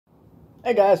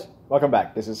Hey guys, welcome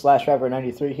back. This is Slash Driver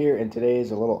 93 here, and today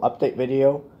is a little update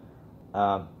video.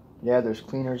 Yeah, there's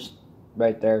cleaners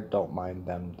right there. Don't mind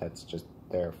them. That's just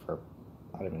there for,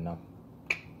 I don't even know.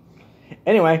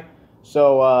 Anyway,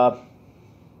 so,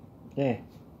 yeah,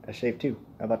 I shaved too.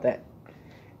 How about that?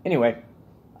 Anyway,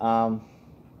 what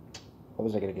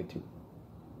was I going to get to?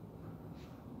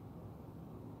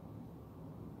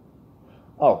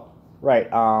 Oh, right,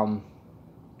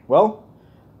 well,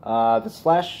 the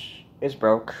Slash is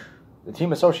broke. The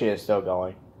Team Associate is still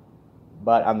going.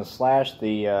 But on the Slash,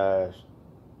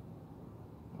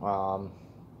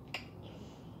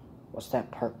 what's that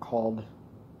part called?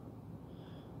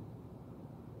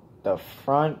 The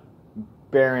front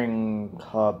bearing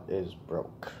hub is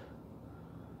broke.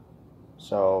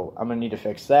 So I'm going to need to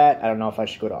fix that. I don't know if I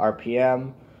should go to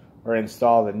RPM or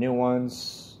install the new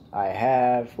ones I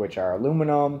have, which are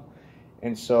aluminum.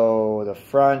 And so the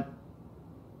front,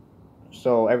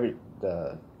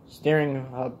 the steering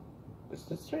hub, is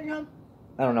the steering hub?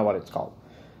 I don't know what it's called.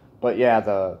 But yeah,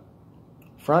 the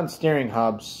front steering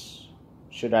hubs,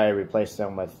 should I replace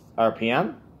them with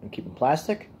RPM and keep them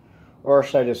plastic? Or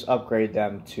should I just upgrade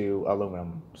them to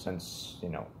aluminum since, you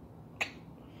know.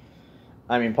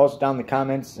 I mean, post it down in the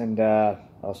comments and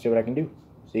I'll see what I can do.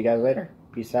 See you guys later.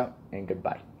 Peace out and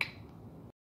goodbye.